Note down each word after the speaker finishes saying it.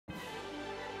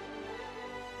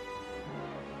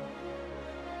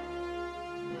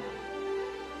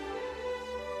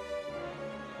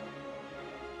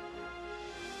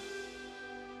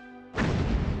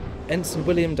Ensign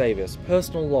William Davis,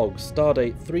 personal log,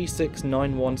 stardate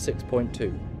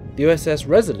 36916.2. The USS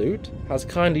Resolute has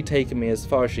kindly taken me as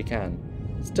far as she can.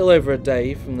 Still over a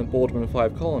day from the Boardman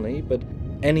 5 colony, but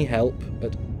any help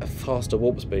at a faster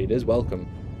warp speed is welcome.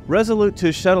 Resolute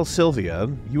to Shuttle Sylvia,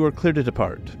 you are clear to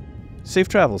depart. Safe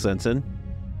travels, Ensign.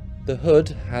 The Hood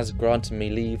has granted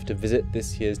me leave to visit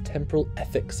this year's Temporal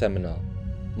Ethics Seminar.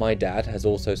 My dad has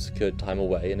also secured time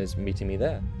away and is meeting me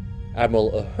there.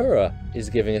 Admiral Uhura is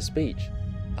giving a speech.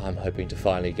 I'm hoping to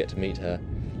finally get to meet her.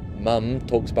 Mum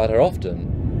talks about her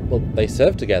often. Well, they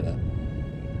served together.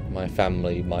 My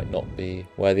family might not be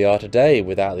where they are today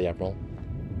without the Admiral.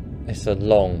 It's a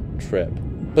long trip,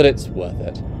 but it's worth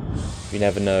it. You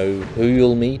never know who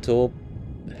you'll meet or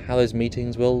how those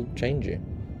meetings will change you.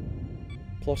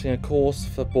 Plotting a course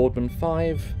for Boardman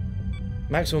 5.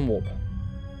 Maximum warp.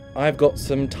 I've got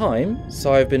some time,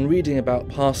 so I've been reading about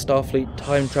past Starfleet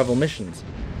time travel missions.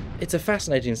 It's a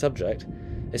fascinating subject,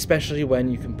 especially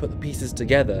when you can put the pieces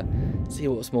together, see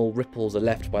what small ripples are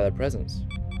left by their presence.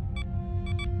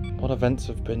 What events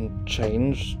have been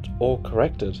changed or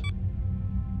corrected?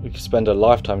 We could spend a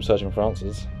lifetime searching for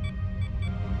answers.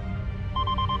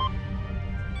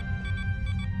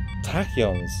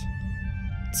 Tachyons.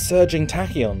 Surging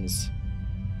tachyons.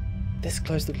 This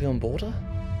close to the Klingon border?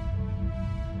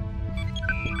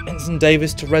 Ensign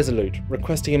Davis to Resolute,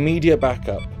 requesting immediate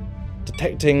backup.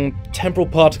 Detecting temporal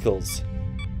particles.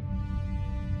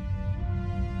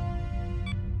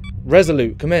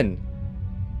 Resolute, come in.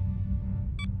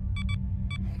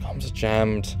 Comms are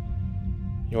jammed.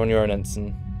 You're on your own,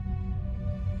 Ensign.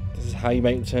 This is how you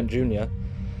make Lieutenant Junior.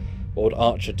 What would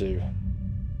Archer do?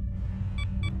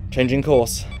 Changing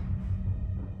course.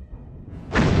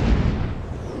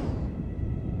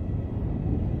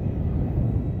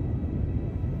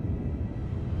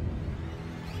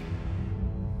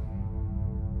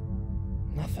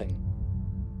 Nothing.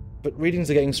 But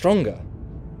readings are getting stronger.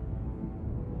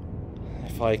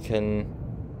 If I can...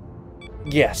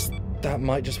 Yes, that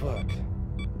might just work.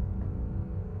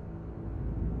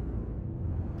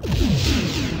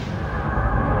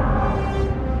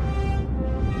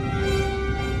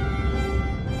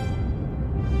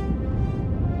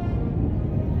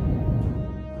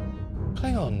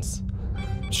 Klingons.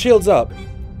 Shields up.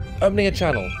 Opening a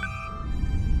channel.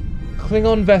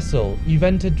 Klingon vessel, you've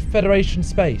entered Federation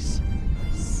space.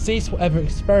 Cease whatever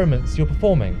experiments you're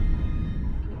performing.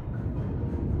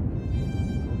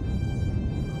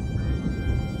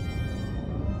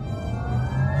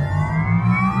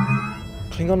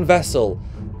 Klingon vessel,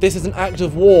 this is an act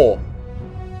of war.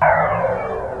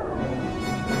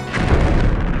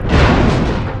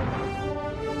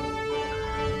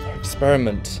 Their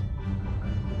experiment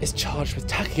is charged with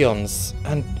tachyons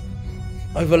and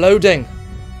overloading.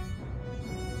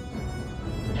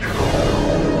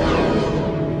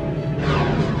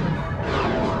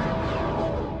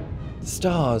 The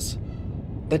stars,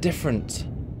 they're different.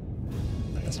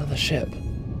 And there's another ship.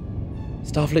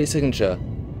 Starfleet signature.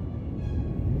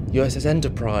 USS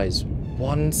Enterprise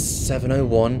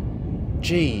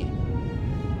 1701G.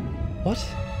 What?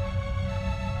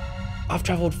 I've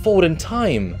travelled forward in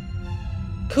time.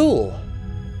 Cool.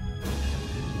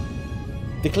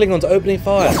 The Klingons are opening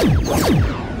fire.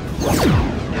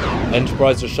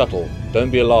 Enterprise to shuttle.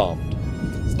 Don't be alarmed.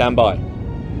 Stand by.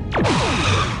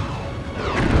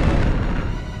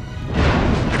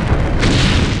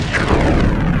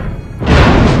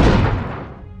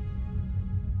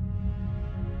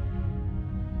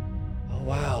 Oh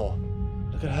wow.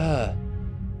 Look at her.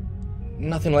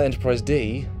 Nothing like Enterprise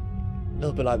D. A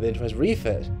little bit like the Enterprise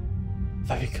refit.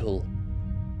 Very cool.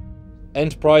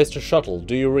 Enterprise to shuttle.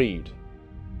 Do you read?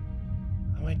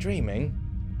 Am I dreaming?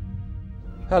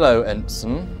 Hello,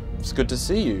 Ensign. It's good to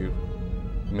see you.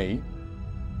 Me?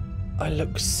 I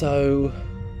look so...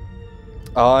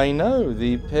 I know,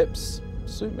 the pips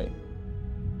suit me.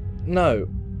 No,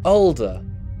 older.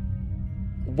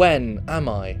 When am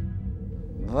I?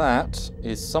 That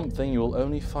is something you'll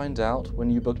only find out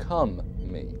when you become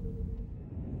me.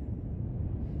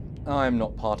 I'm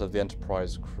not part of the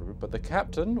Enterprise crew, but the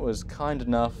captain was kind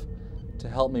enough to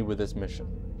help me with this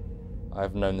mission.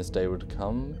 I've known this day would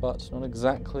come, but not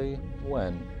exactly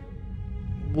when.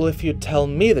 Well, if you'd tell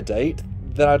me the date,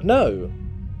 then I'd know.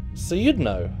 So you'd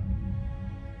know.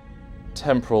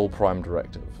 Temporal Prime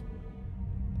Directive.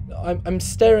 I'm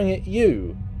staring at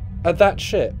you. At that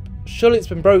ship. Surely it's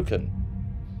been broken.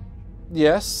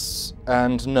 Yes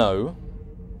and no.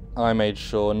 I made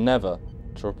sure never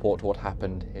to report what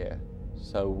happened here.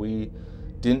 So we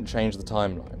didn't change the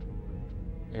timeline.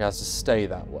 It has to stay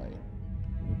that way.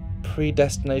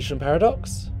 Predestination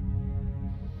paradox?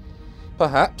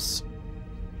 Perhaps.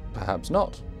 Perhaps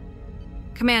not.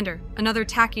 Commander, another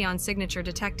tachyon signature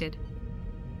detected.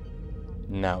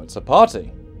 Now it's a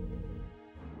party.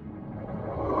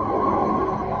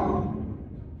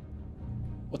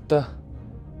 What the...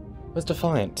 Where's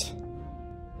Defiant?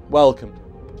 Welcome.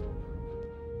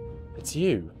 It's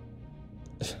you.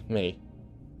 Me.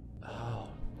 Oh,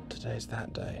 today's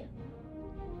that day.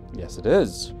 Yes, it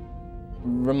is.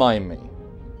 Remind me,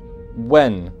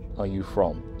 when are you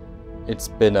from? It's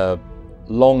been a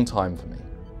long time for me.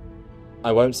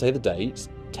 I won't say the date,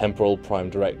 temporal prime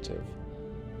directive,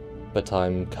 but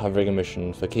I'm covering a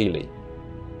mission for Keely.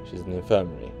 She's in the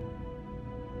infirmary.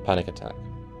 Panic attack.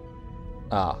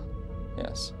 Ah,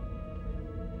 yes.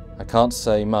 I can't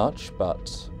say much,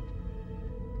 but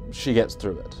she gets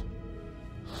through it.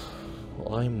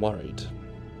 Well, I'm worried.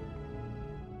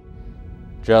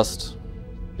 Just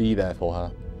be there for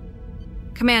her.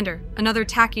 Commander, another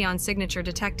tachyon signature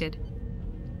detected.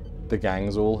 The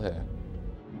gang's all here.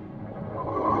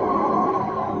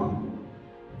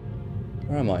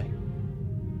 Where am I?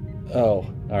 Oh,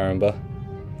 I remember.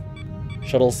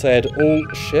 Shuttle said all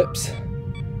ships.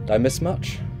 Did I miss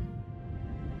much?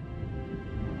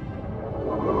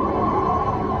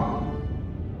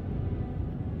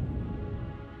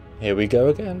 Here we go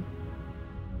again.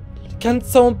 Can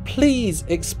someone please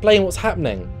explain what's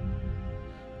happening?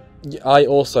 I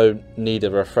also need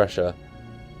a refresher.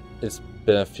 It's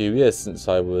been a few years since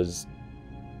I was...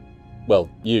 well,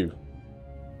 you.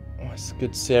 Oh, it's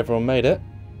good to see everyone made it.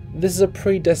 This is a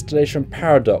predestination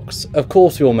paradox. Of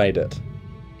course we all made it.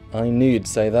 I knew you'd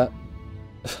say that.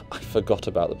 I forgot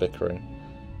about the bickering.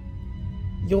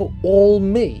 You're all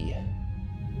me.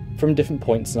 From different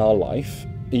points in our life,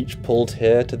 each pulled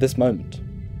here to this moment.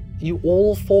 You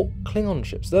all fought Klingon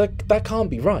ships. That can't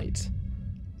be right.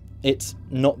 It's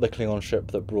not the Klingon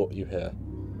ship that brought you here.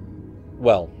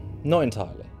 Well, not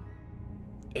entirely.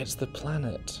 It's the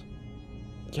planet.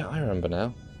 Yeah, I remember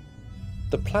now.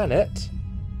 The planet?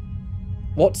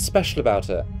 What's special about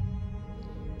it?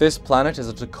 This planet is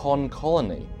a Tacon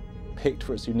colony, picked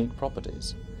for its unique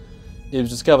properties. It was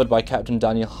discovered by Captain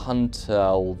Daniel Hunter,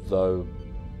 although...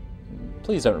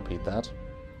 please don't repeat that.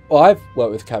 Well, I've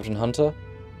worked with Captain Hunter.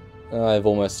 I've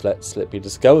almost let slip he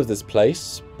discovers this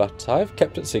place, but I've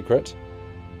kept it secret.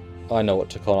 I know what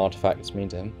Tacon artifacts mean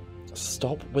to him.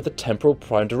 Stop with the temporal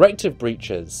prime directive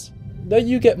breaches. Though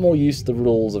you get more used to the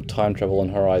rules of time travel on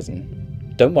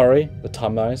Horizon. Don't worry, the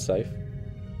timeline is safe.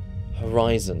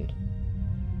 Horizon.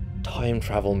 Time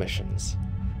travel missions.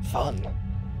 Fun.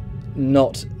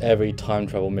 Not every time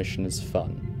travel mission is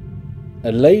fun.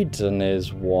 Aladdin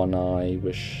is one I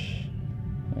wish...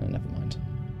 never mind.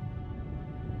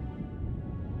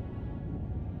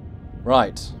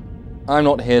 Right. I'm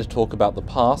not here to talk about the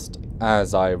past,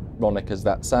 as ironic as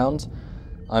that sounds.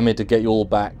 I'm here to get you all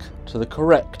back to the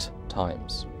correct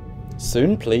times.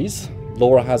 Soon, please.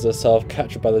 Laura has herself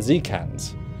captured by the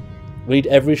Z-Cans. We need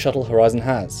every shuttle Horizon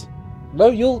has. No,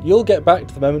 you'll get back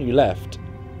to the moment you left.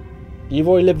 You've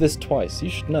already lived this twice, you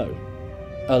should know.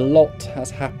 A lot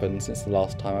has happened since the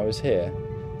last time I was here.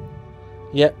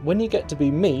 Yet, when you get to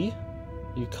be me,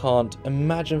 you can't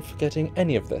imagine forgetting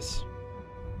any of this.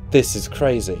 This is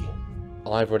crazy.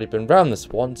 I've already been round this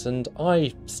once, and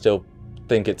I still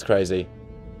think it's crazy.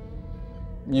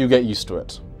 You get used to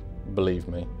it, believe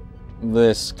me.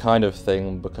 This kind of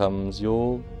thing becomes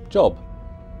your job.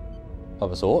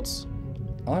 Of sorts.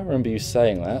 I remember you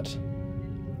saying that.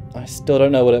 I still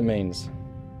don't know what it means.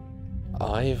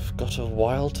 I've got a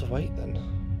while to wait then.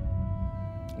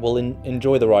 Well,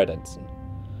 enjoy the ride, Ensign.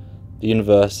 The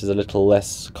universe is a little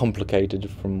less complicated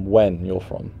from when you're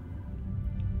from.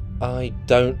 I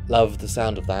don't love the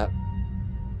sound of that.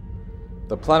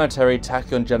 The planetary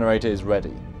tachyon generator is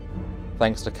ready.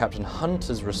 Thanks to Captain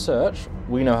Hunter's research,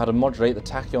 we know how to modulate the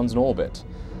tachyons in orbit.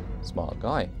 Smart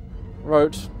guy.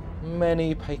 Wrote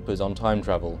many papers on time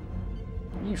travel.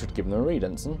 You should give them a read,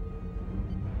 Ensign.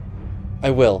 I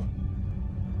will.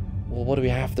 Well, what do we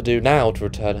have to do now to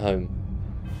return home?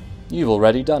 You've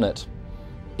already done it.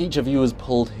 Each of you was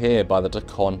pulled here by the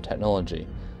Tacon technology,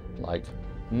 like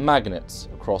magnets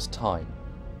across time.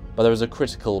 But there is a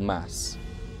critical mass.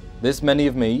 This many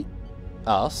of me,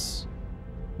 us,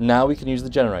 now we can use the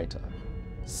generator.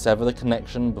 Sever the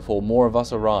connection before more of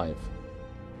us arrive.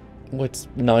 Well, it's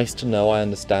nice to know I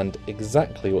understand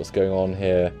exactly what's going on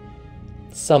here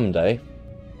someday.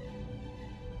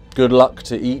 Good luck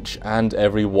to each and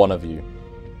every one of you,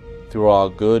 through our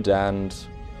good and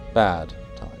bad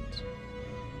times.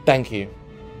 Thank you,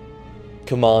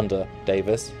 Commander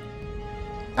Davis.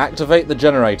 Activate the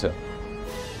generator.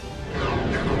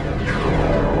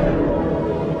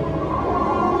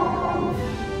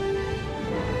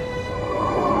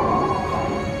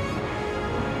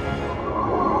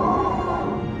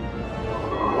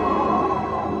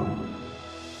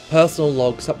 personal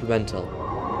log supplemental.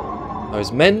 I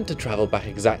was meant to travel back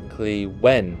exactly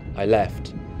when I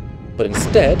left, but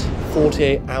instead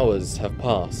 48 hours have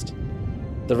passed.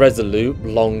 The Resolute,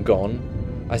 long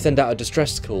gone, I sent out a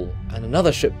distress call and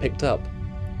another ship picked up.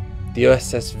 The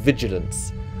USS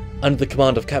Vigilance, under the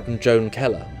command of Captain Joan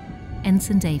Keller.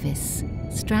 Ensign Davis,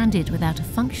 stranded without a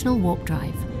functional warp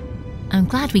drive. I'm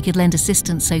glad we could lend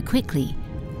assistance so quickly,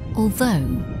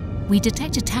 although we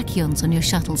detected tachyons on your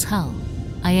shuttle's hull.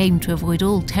 I aim to avoid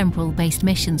all temporal-based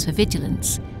missions for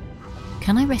Vigilance.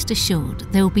 Can I rest assured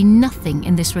there will be nothing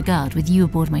in this regard with you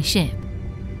aboard my ship?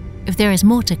 If there is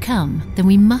more to come, then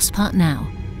we must part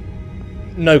now.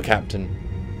 No,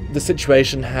 Captain. The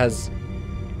situation has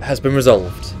been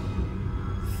resolved.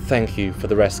 Thank you for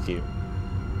the rescue.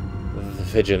 The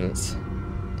Vigilance.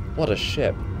 What a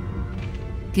ship.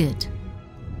 Good.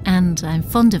 And I'm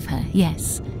fond of her,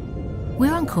 yes.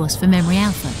 We're on course for Memory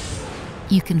Alpha.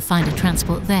 You can find a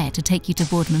transport there to take you to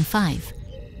Boardman 5.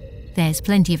 There's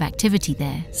plenty of activity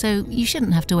there, so you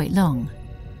shouldn't have to wait long.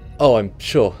 Oh, I'm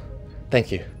sure.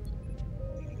 Thank you.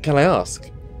 Can I ask,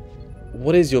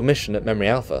 what is your mission at Memory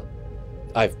Alpha?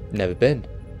 I've never been.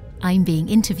 I'm being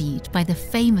interviewed by the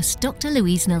famous Dr.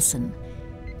 Louise Nilsson.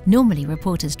 Normally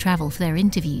reporters travel for their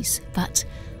interviews, but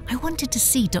I wanted to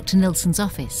see Dr. Nilsson's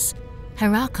office,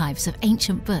 her archives of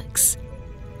ancient books.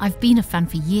 I've been a fan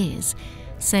for years,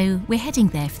 so we're heading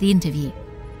there for the interview.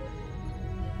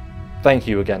 Thank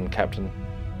you again, Captain.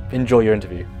 Enjoy your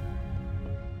interview.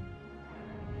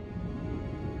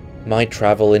 My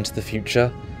travel into the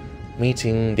future,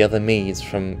 meeting the other me's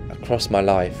from across my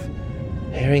life,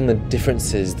 hearing the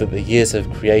differences that the years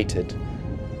have created.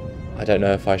 I don't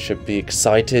know if I should be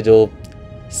excited or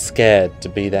scared to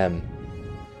be them.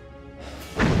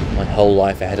 My whole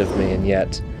life ahead of me, and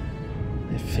yet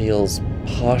it feels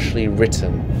partially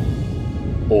written.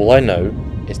 All I know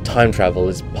is time travel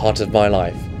is part of my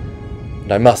life,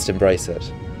 and I must embrace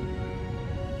it,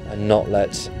 and not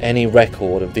let any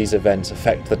record of these events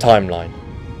affect the timeline.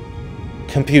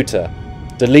 Computer,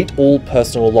 delete all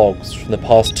personal logs from the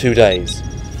past 2 days.